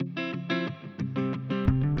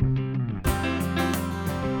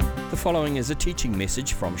following is a teaching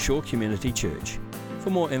message from Shore Community Church. For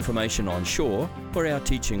more information on Shore or our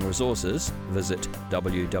teaching resources, visit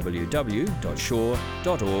www.shore.org.nz.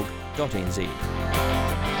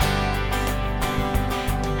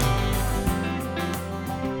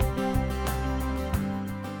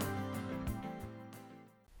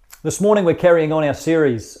 This morning we're carrying on our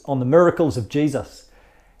series on the miracles of Jesus.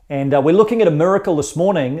 And we're looking at a miracle this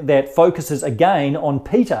morning that focuses again on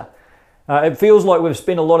Peter. It feels like we've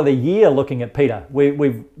spent a lot of the year looking at Peter.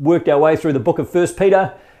 We've worked our way through the book of 1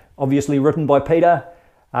 Peter, obviously written by Peter.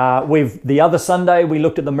 The other Sunday we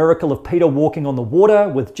looked at the miracle of Peter walking on the water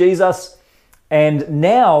with Jesus. And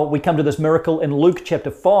now we come to this miracle in Luke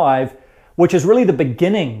chapter 5, which is really the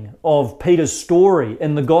beginning of Peter's story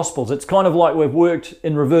in the Gospels. It's kind of like we've worked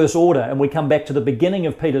in reverse order and we come back to the beginning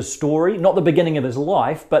of Peter's story, not the beginning of his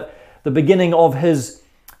life, but the beginning of his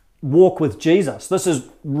walk with Jesus. This is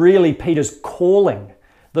really Peter's calling.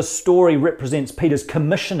 This story represents Peter's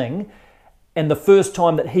commissioning and the first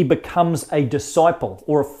time that he becomes a disciple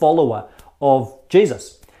or a follower of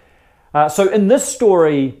Jesus. So in this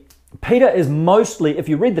story, Peter is mostly, if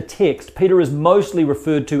you read the text, Peter is mostly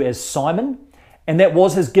referred to as Simon, and that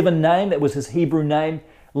was his given name, that was his Hebrew name.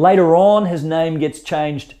 Later on, his name gets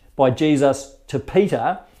changed by Jesus to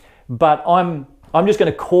Peter, but I'm just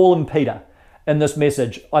going to call him Peter in this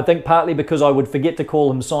message. I think partly because I would forget to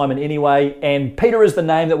call him Simon anyway, and Peter is the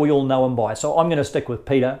name that we all know him by, so I'm going to stick with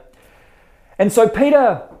Peter. And so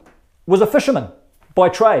Peter was a fisherman by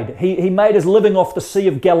trade. He made his living off the Sea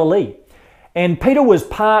of Galilee. And Peter was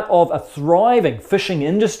part of a thriving fishing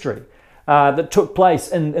industry that took place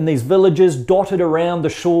in these villages dotted around the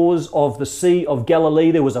shores of the Sea of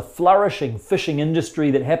Galilee. There was a flourishing fishing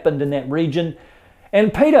industry that happened in that region.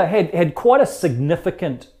 And Peter had quite a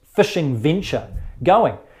significant fishing venture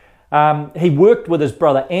going. He worked with his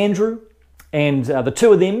brother Andrew, and the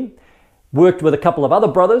two of them worked with a couple of other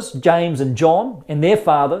brothers, James and John, and their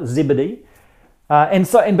father, Zebedee. And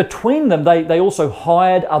between them, they also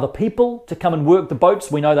hired other people to come and work the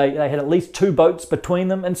boats. We know they had at least 2 boats between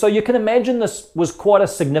them. And so you can imagine this was quite a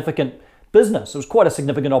significant business. It was quite a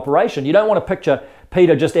significant operation. You don't want to picture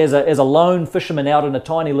Peter just as a lone fisherman out in a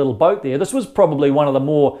tiny little boat there. This was probably one of the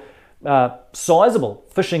more sizable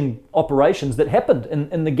fishing operations that happened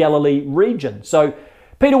in the Galilee region. So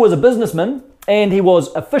Peter was a businessman and he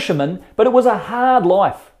was a fisherman, but it was a hard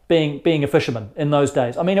life being a fisherman in those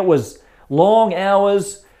days. I mean, it was long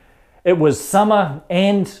hours, it was summer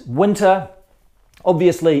and winter,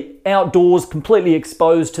 obviously outdoors, completely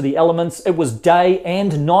exposed to the elements. It was day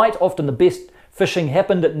and night, often the best fishing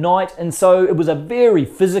happened at night, and so it was a very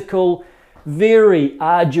physical, very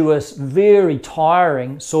arduous, very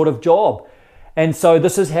tiring sort of job. And so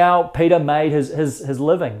this is how Peter made his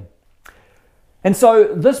living. And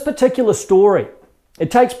so this particular story, it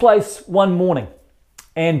takes place one morning,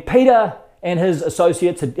 and Peter and his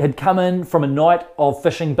associates had come in from a night of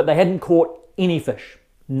fishing, but they hadn't caught any fish,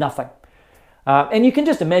 nothing. And you can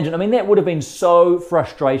just imagine, I mean, that would have been so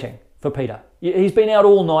frustrating for Peter. He's been out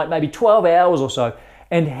all night, maybe 12 hours or so,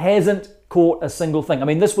 and hasn't caught a single thing. I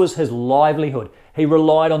mean, this was his livelihood. He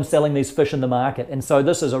relied on selling these fish in the market, and so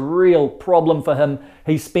this is a real problem for him.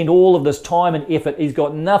 He's spent all of this time and effort. He's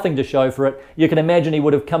got nothing to show for it. You can imagine he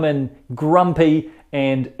would have come in grumpy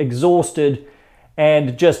and exhausted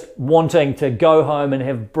and just wanting to go home and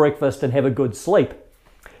have breakfast and have a good sleep.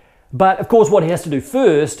 But of course what he has to do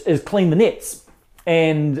first is clean the nets.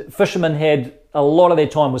 And fishermen had a lot of their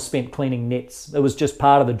time was spent cleaning nets. It was just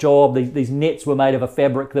part of the job. These nets were made of a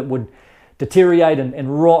fabric that would deteriorate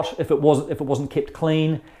and rot if it wasn't kept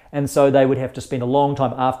clean. And so they would have to spend a long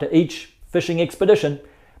time after each fishing expedition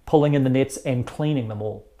pulling in the nets and cleaning them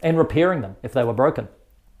all and repairing them if they were broken.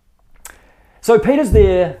 So Peter's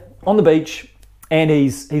there on the beach, and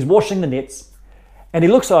he's washing the nets, and he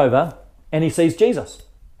looks over and he sees Jesus.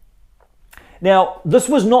 Now, this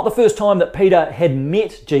was not the first time that Peter had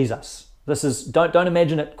met Jesus. Don't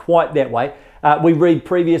imagine it quite that way. We read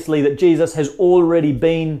previously that Jesus has already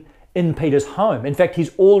been in Peter's home. In fact,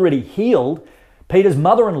 he's already healed Peter's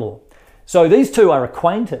mother-in-law. So these two are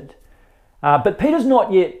acquainted. But Peter's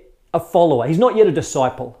not yet a follower. He's not yet a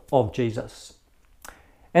disciple of Jesus.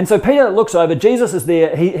 And so Peter looks over, Jesus is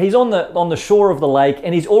there, he's on the shore of the lake,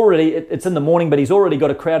 and it's in the morning, but he's already got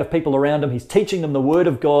a crowd of people around him. He's teaching them the word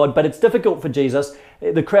of God, but it's difficult for Jesus.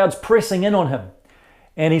 The crowd's pressing in on him,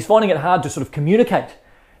 and he's finding it hard to sort of communicate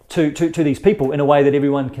to these people in a way that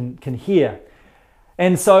everyone can hear.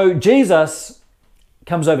 And so Jesus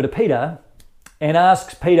comes over to Peter and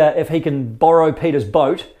asks Peter if he can borrow Peter's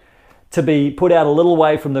boat to be put out a little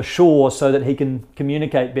way from the shore so that he can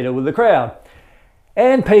communicate better with the crowd.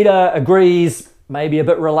 And Peter agrees maybe a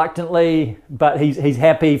bit reluctantly, but he's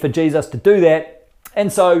happy for Jesus to do that.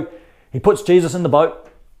 And so he puts Jesus in the boat,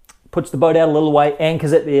 puts the boat out a little way,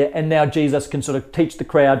 anchors it there, and now Jesus can sort of teach the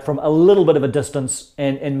crowd from a little bit of a distance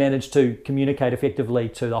and manage to communicate effectively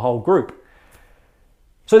to the whole group.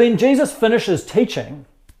 So then Jesus finishes teaching,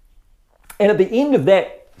 and at the end of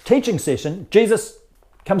that teaching session, Jesus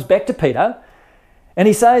comes back to Peter, and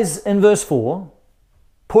he says in verse 4,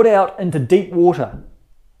 "Put out into deep water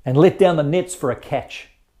and let down the nets for a catch."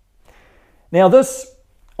 Now this,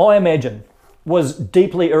 I imagine, was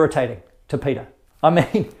deeply irritating to Peter. I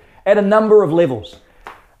mean, at a number of levels.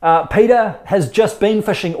 Peter has just been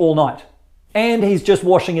fishing all night and he's just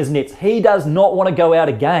washing his nets. He does not want to go out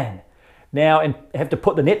again now and have to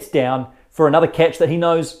put the nets down for another catch that he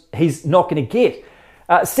knows he's not going to get.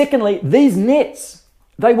 Secondly, these nets,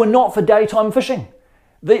 they were not for daytime fishing.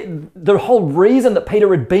 The whole reason that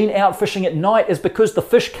Peter had been out fishing at night is because the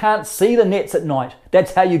fish can't see the nets at night.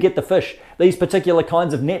 That's how you get the fish. These particular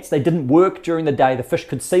kinds of nets, they didn't work during the day. The fish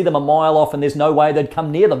could see them a mile off and there's no way they'd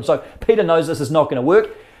come near them. So Peter knows this is not going to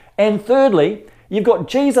work. And thirdly, you've got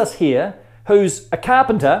Jesus here, who's a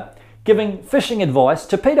carpenter, giving fishing advice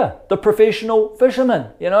to Peter, the professional fisherman.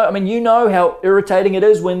 You know how irritating it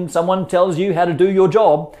is when someone tells you how to do your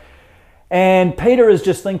job. And Peter is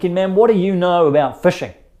just thinking, man, what do you know about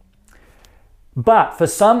fishing? But for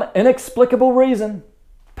some inexplicable reason,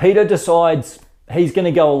 Peter decides he's going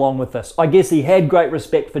to go along with this. I guess he had great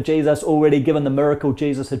respect for Jesus already, given the miracle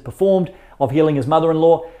Jesus had performed of healing his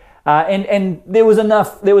mother-in-law. And there was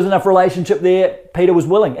enough relationship there. Peter was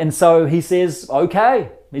willing. And so he says, okay.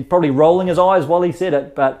 He's probably rolling his eyes while he said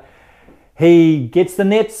it, but he gets the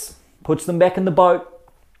nets, puts them back in the boat.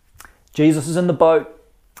 Jesus is in the boat.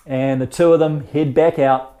 And the two of them head back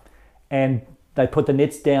out and they put the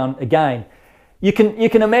nets down again. You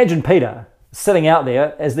can imagine Peter sitting out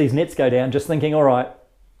there as these nets go down, just thinking, all right,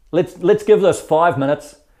 let's give this 5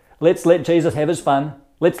 minutes. Let's let Jesus have his fun.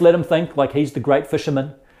 Let's let him think like he's the great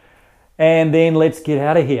fisherman. And then let's get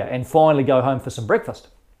out of here and finally go home for some breakfast.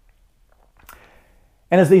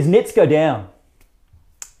 And as these nets go down,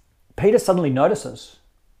 Peter suddenly notices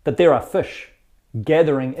that there are fish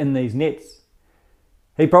gathering in these nets.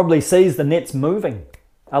 He probably sees the nets moving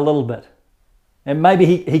a little bit. And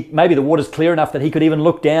maybe maybe the water's clear enough that he could even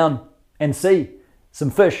look down and see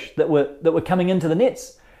some fish that were coming into the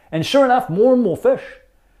nets. And sure enough, more and more fish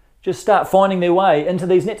just start finding their way into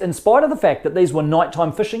these nets. In spite of the fact that these were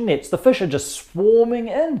nighttime fishing nets, the fish are just swarming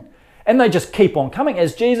in. And they just keep on coming.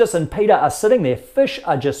 As Jesus and Peter are sitting there, fish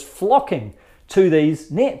are just flocking to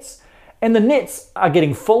these nets. And the nets are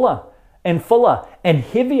getting fuller and fuller and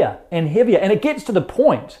heavier and heavier. And it gets to the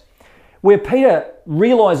point where Peter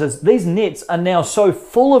realizes these nets are now so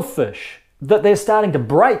full of fish that they're starting to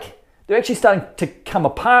break. They're actually starting to come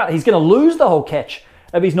apart. He's going to lose the whole catch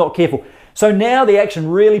if he's not careful. So now the action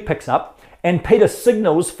really picks up and Peter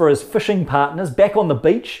signals for his fishing partners back on the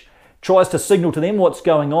beach, tries to signal to them what's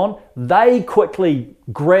going on. They quickly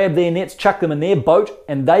grab their nets, chuck them in their boat,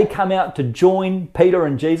 and they come out to join Peter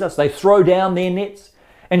and Jesus. They throw down their nets.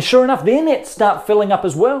 And sure enough, their nets start filling up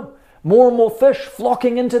as well. More and more fish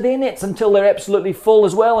flocking into their nets until they're absolutely full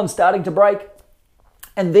as well and starting to break.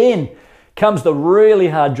 And then comes the really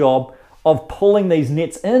hard job of pulling these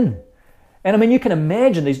nets in. And I mean, you can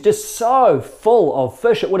imagine these just so full of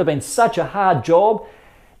fish. It would have been such a hard job.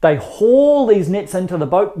 They haul these nets into the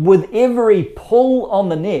boat. With every pull on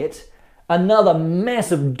the net, another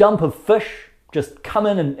massive dump of fish just come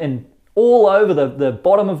in and all over the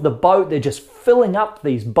bottom of the boat. They're just filling up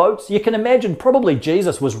these boats. You can imagine probably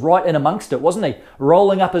Jesus was right in amongst it, wasn't he?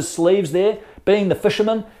 Rolling up his sleeves there, being the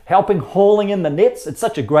fisherman, helping hauling in the nets. It's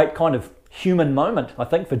such a great kind of human moment, I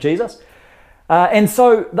think, for Jesus. And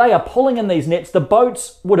so they are pulling in these nets. The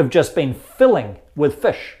boats would have just been filling with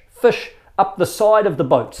fish. Fish up the side of the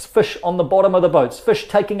boats, fish on the bottom of the boats, fish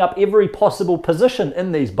taking up every possible position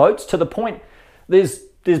in these boats to the point there's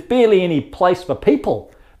barely any place for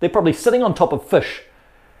people. They're probably sitting on top of fish.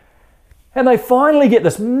 And they finally get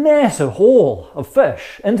this massive haul of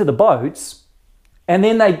fish into the boats, and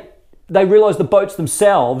then they realize the boats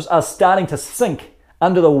themselves are starting to sink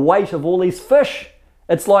under the weight of all these fish.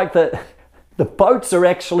 It's like the boats are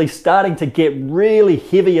actually starting to get really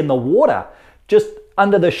heavy in the water, just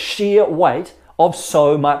under the sheer weight of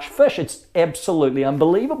so much fish. It's absolutely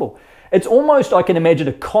unbelievable. It's almost, I can imagine,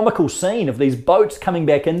 a comical scene of these boats coming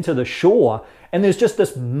back into the shore, and there's just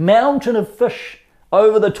this mountain of fish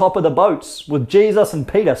over the top of the boats with Jesus and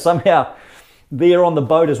Peter somehow there on the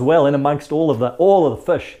boat as well, in amongst all of the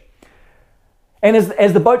fish. And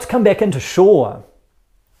as the boats come back into shore,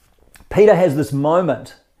 Peter has this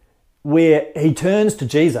moment where he turns to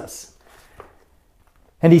Jesus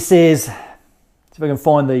And he says, see if I can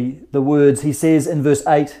find the words, he says in verse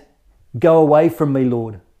 8, "Go away from me,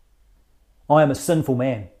 Lord. I am a sinful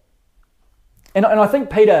man." And I think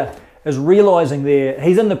Peter is realizing there,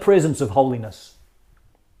 he's in the presence of holiness.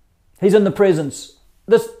 He's in the presence,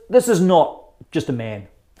 this is not just a man.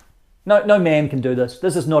 No man can do this.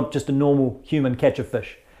 This is not just a normal human catch of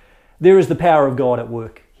fish. There is the power of God at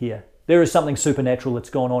work here. There is something supernatural that's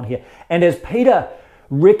gone on here. And as Peter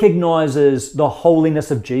recognizes the holiness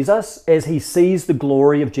of Jesus, as he sees the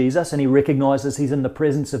glory of Jesus and he recognizes he's in the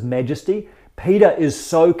presence of majesty, Peter is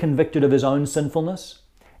so convicted of his own sinfulness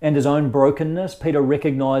and his own brokenness. Peter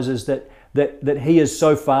recognizes that he is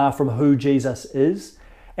so far from who Jesus is.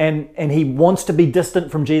 And he wants to be distant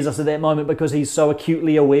from Jesus at that moment because he's so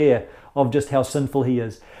acutely aware of just how sinful he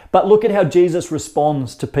is. But look at how Jesus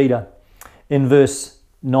responds to Peter in verse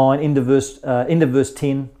 9, end of verse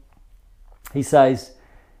 10. He says,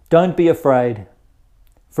 "Don't be afraid.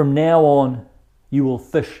 From now on, you will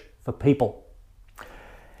fish for people."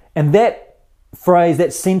 And that phrase,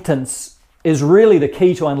 that sentence, is really the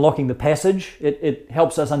key to unlocking the passage. It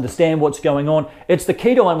helps us understand what's going on. It's the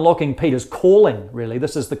key to unlocking Peter's calling, really.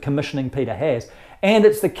 This is the commissioning Peter has. And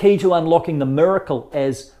it's the key to unlocking the miracle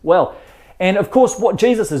as well. And of course, what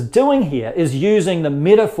Jesus is doing here is using the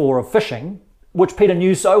metaphor of fishing, which Peter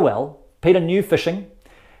knew so well. Peter knew fishing,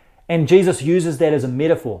 and Jesus uses that as a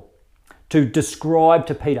metaphor to describe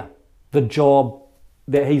to Peter the job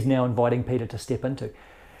that he's now inviting Peter to step into.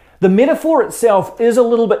 The metaphor itself is a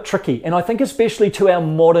little bit tricky, and I think especially to our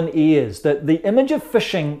modern ears, that the image of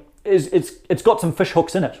fishing it's got some fish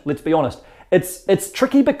hooks in it, let's be honest. It's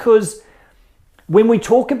tricky because when we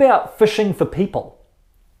talk about fishing for people,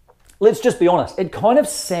 let's just be honest, it kind of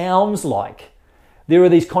sounds like there are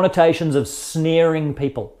these connotations of snaring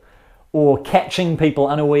people or catching people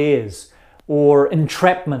unawares or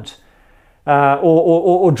entrapment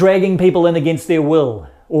or dragging people in against their will,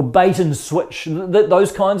 or bait and switch,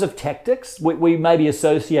 those kinds of tactics. We maybe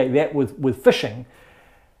associate that with fishing.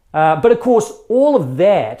 But of course, all of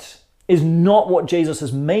that is not what Jesus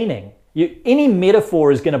is meaning. Any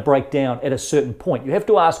metaphor is going to break down at a certain point. You have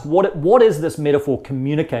to ask, what is this metaphor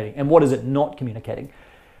communicating and what is it not communicating?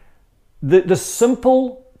 The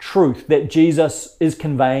simple truth that Jesus is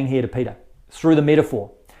conveying here to Peter through the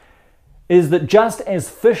metaphor is that just as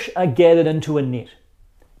fish are gathered into a net,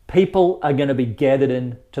 people are going to be gathered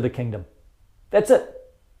into the kingdom. That's it.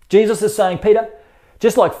 Jesus is saying, Peter,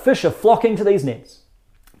 just like fish are flocking to these nets,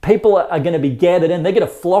 people are going to be gathered in. They're going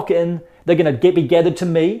to flock in. They're going to be gathered to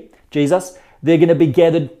me, Jesus. They're going to be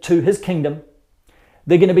gathered to his kingdom.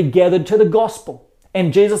 They're going to be gathered to the gospel.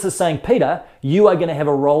 And Jesus is saying, Peter, you are going to have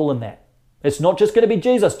a role in that. It's not just going to be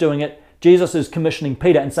Jesus doing it. Jesus is commissioning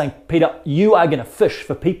Peter and saying, Peter, you are going to fish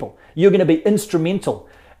for people. You're going to be instrumental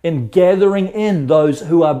in gathering in those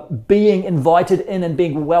who are being invited in and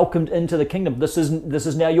being welcomed into the kingdom. This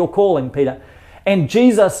is now your calling, Peter. And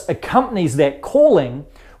Jesus accompanies that calling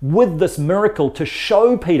with this miracle to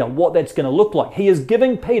show Peter what that's going to look like. He is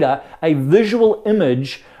giving Peter a visual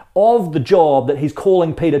image of the job that he's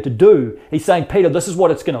calling Peter to do. He's saying, Peter, this is what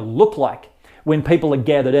it's going to look like when people are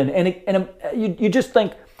gathered in. And you just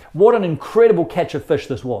think, what an incredible catch of fish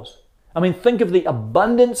this was. I mean, think of the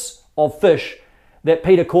abundance of fish that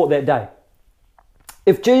Peter caught that day.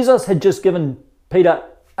 If Jesus had just given Peter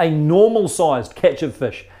a normal-sized catch of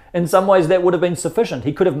fish, in some ways that would have been sufficient.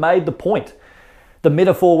 He could have made the point. The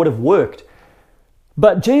metaphor would have worked.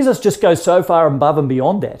 But Jesus just goes so far above and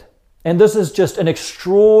beyond that. And this is just an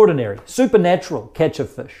extraordinary, supernatural catch of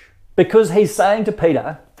fish. Because he's saying to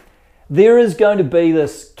Peter, there is going to be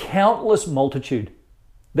this countless multitude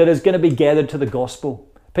that is going to be gathered to the gospel.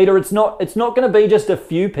 Peter, it's not going to be just a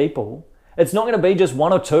few people. It's not going to be just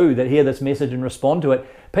one or two that hear this message and respond to it.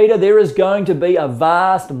 Peter, there is going to be a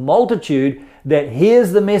vast multitude that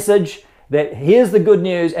hears the message, that hears the good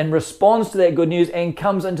news and responds to that good news and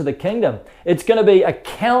comes into the kingdom. It's going to be a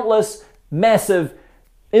countless, massive,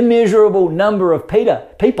 immeasurable number of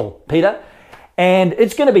people, and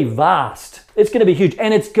it's going to be vast. It's going to be huge,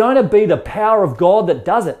 and it's going to be the power of God that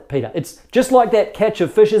does it, Peter. It's just like that catch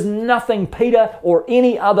of fish is nothing Peter or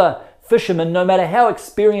any other fishermen, no matter how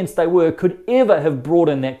experienced they were, could ever have brought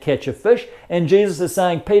in that catch of fish. And Jesus is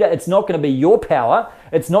saying, Peter, it's not going to be your power.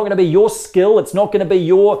 It's not going to be your skill. It's not going to be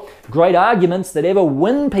your great arguments that ever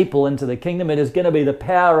win people into the kingdom. It is going to be the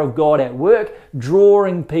power of God at work,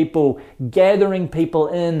 drawing people, gathering people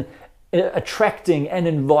in, attracting and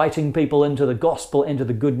inviting people into the gospel, into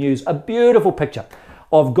the good news. A beautiful picture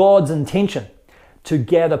of God's intention to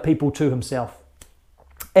gather people to himself.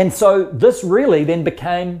 And so this really then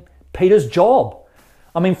became Peter's job.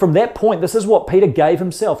 I mean, from that point, this is what Peter gave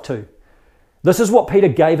himself to. This is what Peter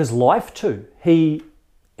gave his life to. He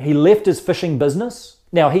left his fishing business.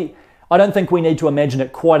 Now, I don't think we need to imagine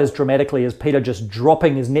it quite as dramatically as Peter just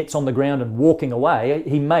dropping his nets on the ground and walking away.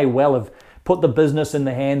 He may well have put the business in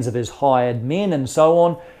the hands of his hired men and so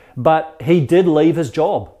on, but he did leave his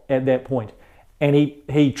job at that point. And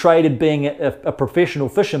he traded being a professional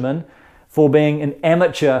fisherman for being an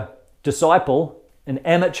amateur disciple, an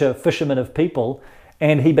amateur fisherman of people,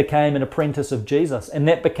 and he became an apprentice of Jesus. And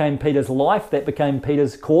that became Peter's life, that became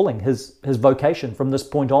Peter's calling, his vocation from this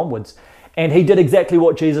point onwards. And he did exactly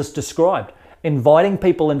what Jesus described, inviting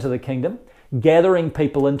people into the kingdom, gathering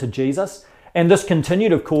people into Jesus. And this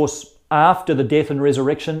continued, of course, after the death and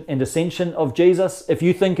resurrection and ascension of Jesus. If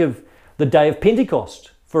you think of the day of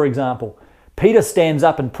Pentecost, for example, Peter stands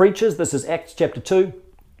up and preaches. This is Acts chapter 2.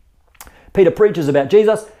 Peter preaches about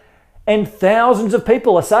Jesus, and thousands of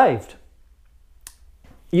people are saved.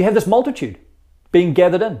 You have this multitude being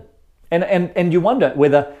gathered in. And you wonder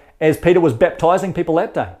whether, as Peter was baptizing people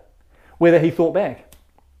that day, whether he thought back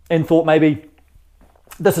and thought maybe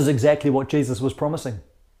this is exactly what Jesus was promising.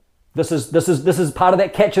 This is part of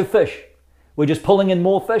that catch of fish. We're just pulling in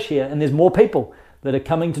more fish here, and there's more people that are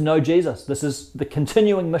coming to know Jesus. This is the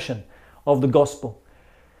continuing mission of the gospel.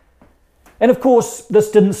 And of course,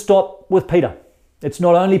 this didn't stop with Peter. It's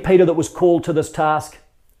not only Peter that was called to this task.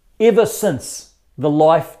 Ever since the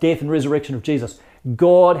life, death, and resurrection of Jesus,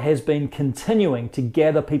 God has been continuing to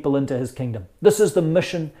gather people into his kingdom. This is the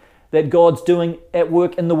mission that God's doing at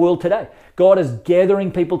work in the world today. God is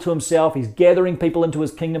gathering people to himself. He's gathering people into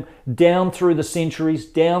his kingdom down through the centuries,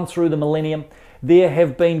 down through the millennium. There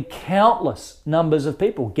have been countless numbers of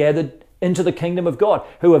people gathered into the kingdom of God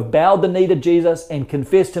who have bowed the knee to Jesus and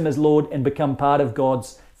confessed him as Lord and become part of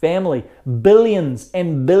God's family. Billions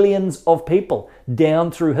and billions of people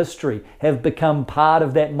down through history have become part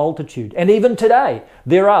of that multitude. And even today,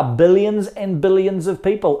 there are billions and billions of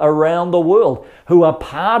people around the world who are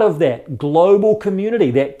part of that global community,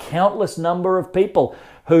 that countless number of people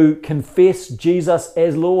who confess Jesus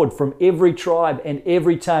as Lord from every tribe and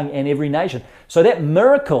every tongue and every nation. So that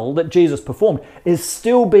miracle that Jesus performed is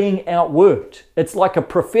still being outworked. It's like a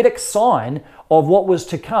prophetic sign of what was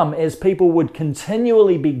to come as people would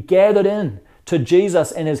continually be gathered in to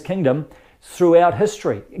Jesus and his kingdom throughout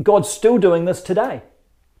history. God's still doing this today.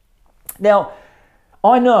 Now,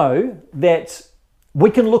 I know that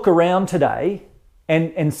we can look around today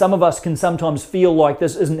and some of us can sometimes feel like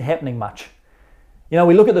this isn't happening much. You know,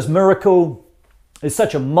 we look at this miracle, there's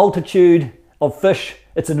such a multitude of fish,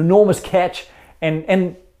 it's an enormous catch,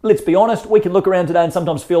 and let's be honest, we can look around today and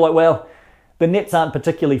sometimes feel like, well, the nets aren't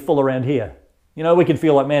particularly full around here. You know, we can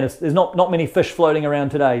feel like, man, there's not many fish floating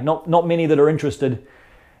around today, not many that are interested.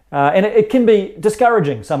 And it can be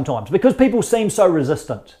discouraging sometimes because people seem so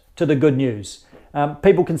resistant to the good news.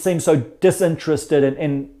 People can seem so disinterested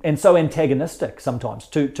and so antagonistic sometimes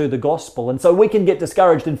to the gospel. And so we can get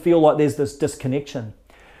discouraged and feel like there's this disconnection.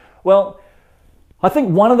 Well, I think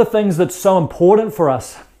one of the things that's so important for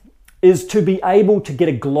us is to be able to get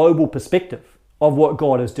a global perspective of what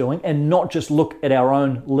God is doing and not just look at our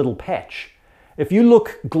own little patch. If you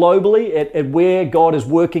look globally at where God is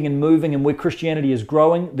working and moving and where Christianity is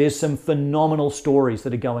growing, there's some phenomenal stories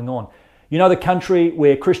that are going on. You know the country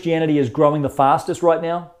where Christianity is growing the fastest right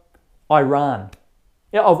now? Iran.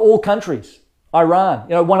 Yeah, of all countries, Iran.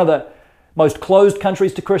 You know, one of the most closed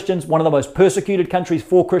countries to Christians, one of the most persecuted countries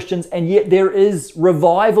for Christians, and yet there is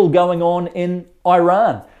revival going on in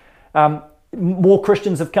Iran. More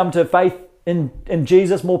Christians have come to faith in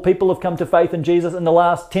Jesus, more people have come to faith in Jesus in the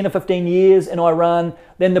last 10 or 15 years in Iran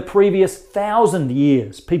than the previous 1,000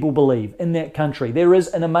 years, people believe, in that country. There is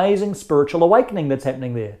an amazing spiritual awakening that's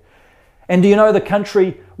happening there. And do you know the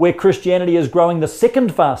country where Christianity is growing the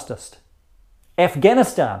second fastest?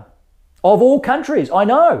 Afghanistan. Of all countries, I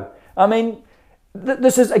know. I mean,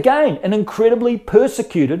 this is, again, an incredibly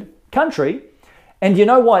persecuted country. And you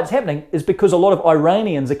know why it's happening? Is because a lot of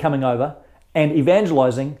Iranians are coming over and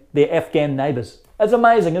evangelizing their Afghan neighbors. It's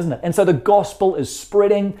amazing, isn't it? And so the gospel is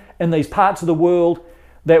spreading in these parts of the world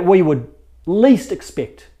that we would least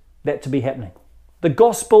expect that to be happening. The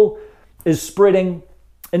gospel is spreading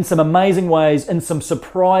in some amazing ways in some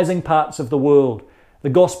surprising parts of the world. The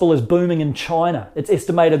gospel is booming in China. It's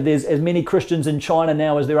estimated there's as many Christians in China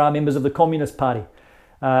now as there are members of the Communist Party.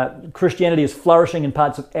 Christianity is flourishing in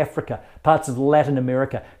parts of Africa, parts of Latin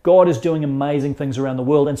America. God is doing amazing things around the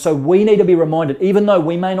world. And so we need to be reminded, even though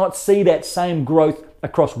we may not see that same growth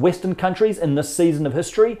across Western countries in this season of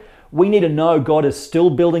history, we need to know God is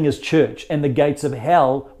still building his church and the gates of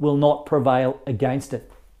hell will not prevail against it.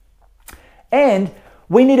 And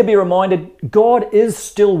we need to be reminded God is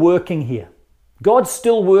still working here. God's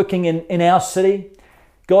still working in our city.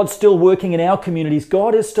 God's still working in our communities.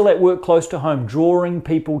 God is still at work close to home, drawing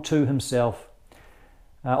people to himself.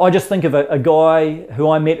 I just think of a guy who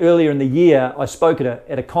I met earlier in the year. I spoke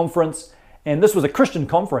at a conference, and this was a Christian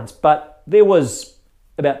conference, but there was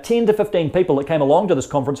about 10 to 15 people that came along to this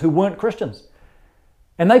conference who weren't Christians.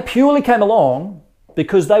 And they purely came along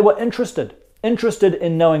because they were interested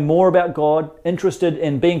in knowing more about God, interested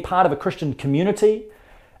in being part of a Christian community,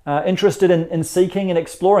 interested in seeking and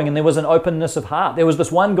exploring, and there was an openness of heart. There was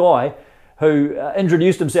this one guy who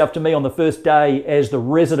introduced himself to me on the first day as the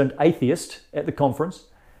resident atheist at the conference,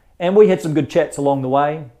 and we had some good chats along the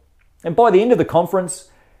way. And by the end of the conference,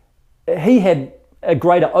 he had a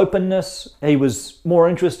greater openness. He was more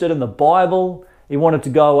interested in the Bible. He wanted to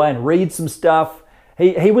go away and read some stuff.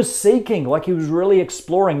 He was seeking, like he was really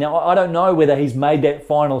exploring. Now, I don't know whether he's made that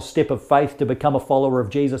final step of faith to become a follower of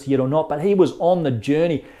Jesus yet or not, but he was on the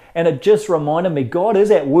journey, and it just reminded me, God is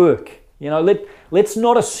at work. You know, let's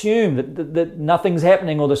not assume that nothing's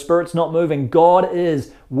happening or the Spirit's not moving. God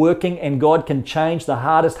is working, and God can change the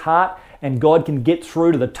hardest heart, and God can get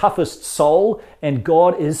through to the toughest soul, and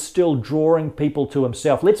God is still drawing people to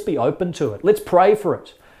himself. Let's be open to it. Let's pray for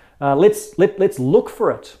it. Let's look for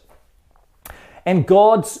it. And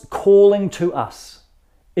God's calling to us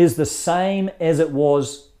is the same as it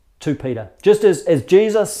was to Peter. Just as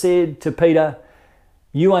Jesus said to Peter,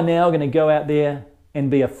 you are now going to go out there and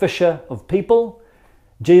be a fisher of people,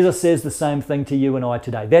 Jesus says the same thing to you and I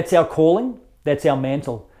today. That's our calling, that's our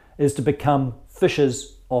mantle, is to become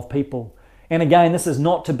fishers of people. And again, this is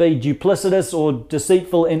not to be duplicitous or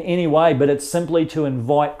deceitful in any way, but it's simply to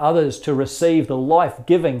invite others to receive the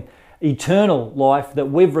life-giving, eternal life that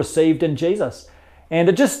we've received in Jesus. And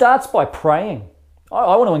it just starts by praying.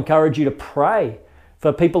 I want to encourage you to pray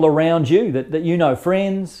for people around you that you know,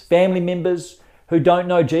 friends, family members who don't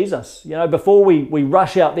know Jesus. You know, before we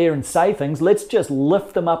rush out there and say things, let's just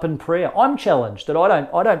lift them up in prayer. I'm challenged that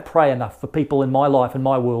I don't pray enough for people in my life, in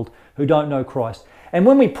my world, who don't know Christ. And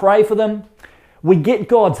when we pray for them, we get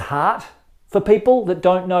God's heart for people that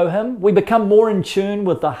don't know him. We become more in tune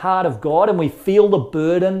with the heart of God, and we feel the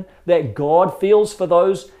burden that God feels for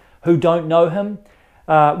those who don't know him.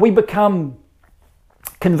 We become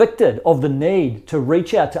convicted of the need to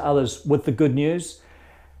reach out to others with the good news.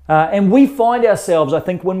 And we find ourselves, I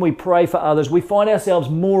think, when we pray for others, we find ourselves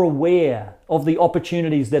more aware of the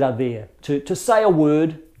opportunities that are there to say a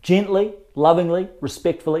word gently, lovingly,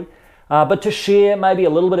 respectfully, but to share maybe a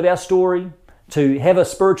little bit of our story, to have a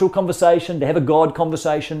spiritual conversation, to have a God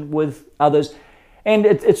conversation with others. And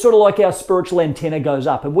it's sort of like our spiritual antenna goes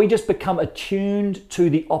up, and we just become attuned to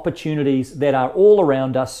the opportunities that are all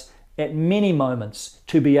around us at many moments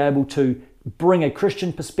to be able to bring a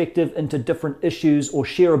Christian perspective into different issues, or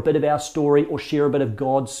share a bit of our story, or share a bit of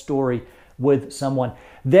God's story with someone.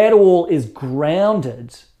 That all is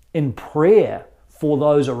grounded in prayer for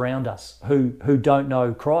those around us who don't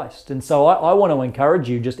know Christ. And so I want to encourage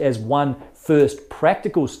you, just as one first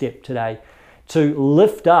practical step today, to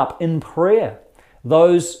lift up in prayer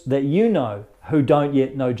those that you know who don't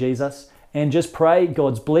yet know Jesus, and just pray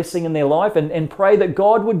God's blessing in their life, and pray that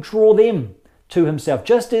God would draw them to himself,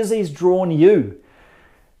 just as he's drawn you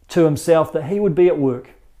to himself, that he would be at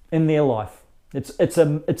work in their life. It's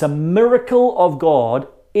a miracle of God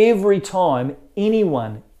every time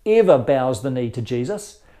anyone ever bows the knee to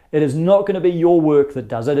Jesus. It is not going to be your work that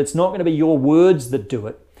does it. It's not going to be your words that do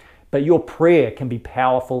it, but your prayer can be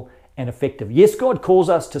powerful and effective. Yes, God calls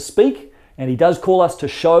us to speak, and he does call us to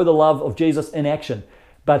show the love of Jesus in action.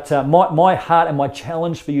 But my heart and my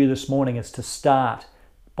challenge for you this morning is to start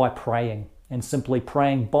by praying, and simply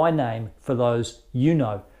praying by name for those you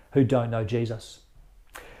know who don't know Jesus.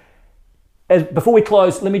 Before we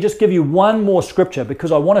close, let me just give you one more scripture,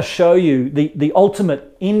 because I want to show you the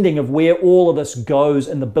ultimate ending of where all of this goes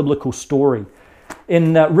in the biblical story.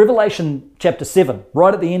 In Revelation chapter 7,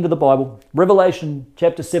 right at the end of the Bible, Revelation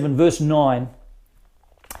chapter 7, verse 9,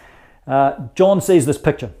 John sees this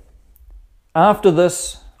picture. After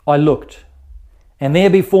this I looked, and there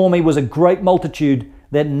before me was a great multitude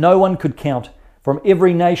that no one could count, from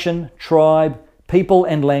every nation, tribe, people,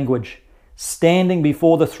 and language, standing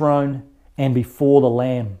before the throne and before the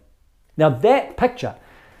Lamb. Now that picture,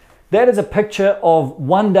 that is a picture of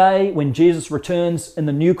one day when Jesus returns in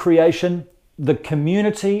the new creation, the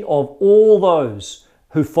community of all those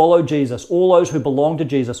who follow Jesus, all those who belong to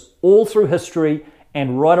Jesus, all through history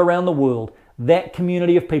and right around the world. That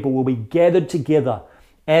community of people will be gathered together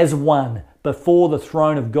as one before the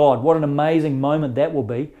throne of God. What an amazing moment that will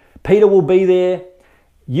be. Peter will be there.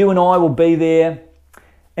 You and I will be there.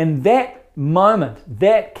 And that moment,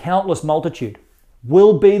 that countless multitude,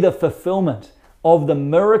 will be the fulfillment of the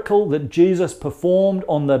miracle that Jesus performed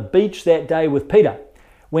on the beach that day with Peter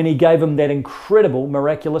when he gave him that incredible,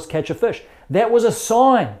 miraculous catch of fish. That was a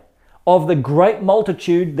sign of the great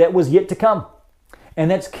multitude that was yet to come. And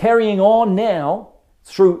that's carrying on now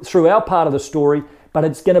through our part of the story, but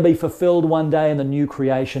it's going to be fulfilled one day in the new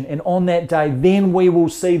creation. And on that day, then we will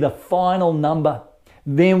see the final number.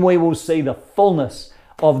 Then we will see the fullness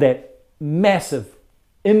of that massive,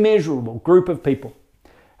 immeasurable group of people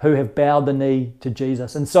who have bowed the knee to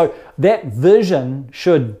Jesus. And so that vision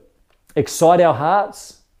should excite our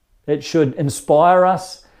hearts. It should inspire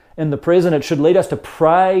us in the present. It should lead us to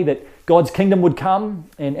pray that God's kingdom would come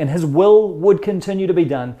and His will would continue to be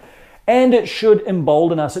done. And it should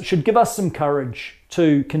embolden us. It should give us some courage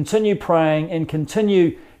to continue praying and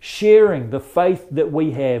continue sharing the faith that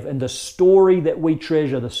we have and the story that we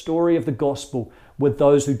treasure, the story of the gospel with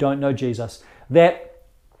those who don't know Jesus. That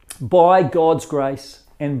by God's grace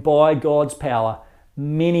and by God's power,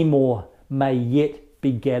 many more may yet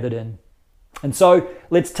be gathered in. And so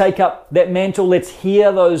let's take up that mantle. Let's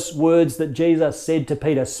hear those words that Jesus said to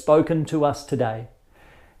Peter, spoken to us today,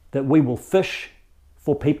 that we will fish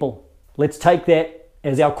for people. Let's take that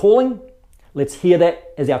as our calling. Let's hear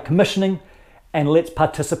that as our commissioning, and let's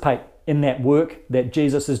participate in that work that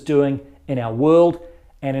Jesus is doing in our world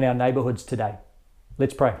and in our neighborhoods today.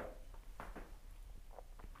 Let's pray.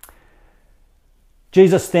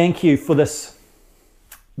 Jesus, thank you for this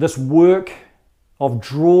work of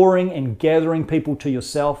drawing and gathering people to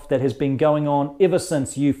yourself that has been going on ever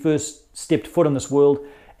since you first stepped foot in this world,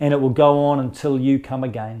 and it will go on until you come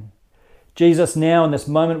again. Jesus, now in this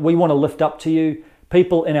moment, we want to lift up to you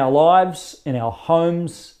people in our lives, in our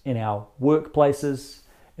homes, in our workplaces,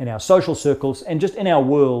 in our social circles, and just in our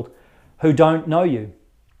world who don't know you.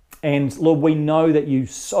 And Lord, we know that you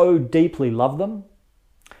so deeply love them.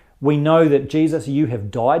 We know that, Jesus, you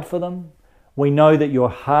have died for them. We know that your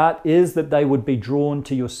heart is that they would be drawn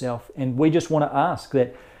to yourself. And we just want to ask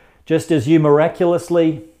that just as you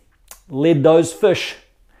miraculously led those fish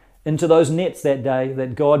into those nets that day,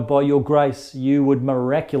 that God, by your grace, you would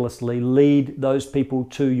miraculously lead those people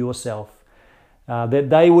to yourself,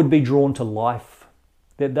 that they would be drawn to life,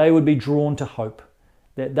 that they would be drawn to hope,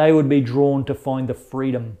 that they would be drawn to find the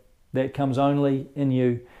freedom that comes only in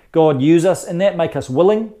you. God, use us in that. Make us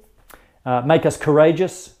willing, make us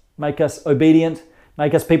courageous, make us obedient,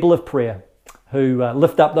 make us people of prayer who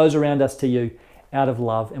lift up those around us to you out of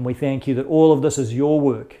love. And we thank you that all of this is your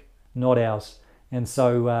work, not ours. And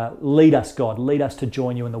so lead us, God, lead us to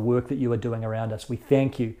join you in the work that you are doing around us. We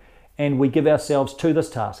thank you, and we give ourselves to this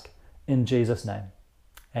task in Jesus' name.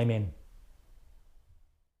 Amen.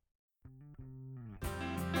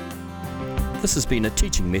 This has been a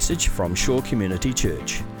teaching message from Shore Community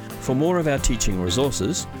Church. For more of our teaching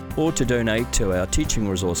resources, or to donate to our teaching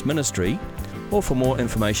resource ministry, or for more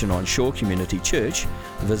information on Shore Community Church,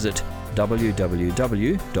 visit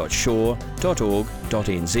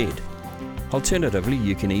www.shore.org.nz. Alternatively,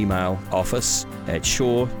 you can email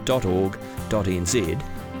office@shore.org.nz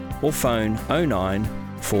or phone 09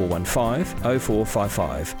 415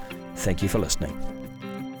 0455. Thank you for listening.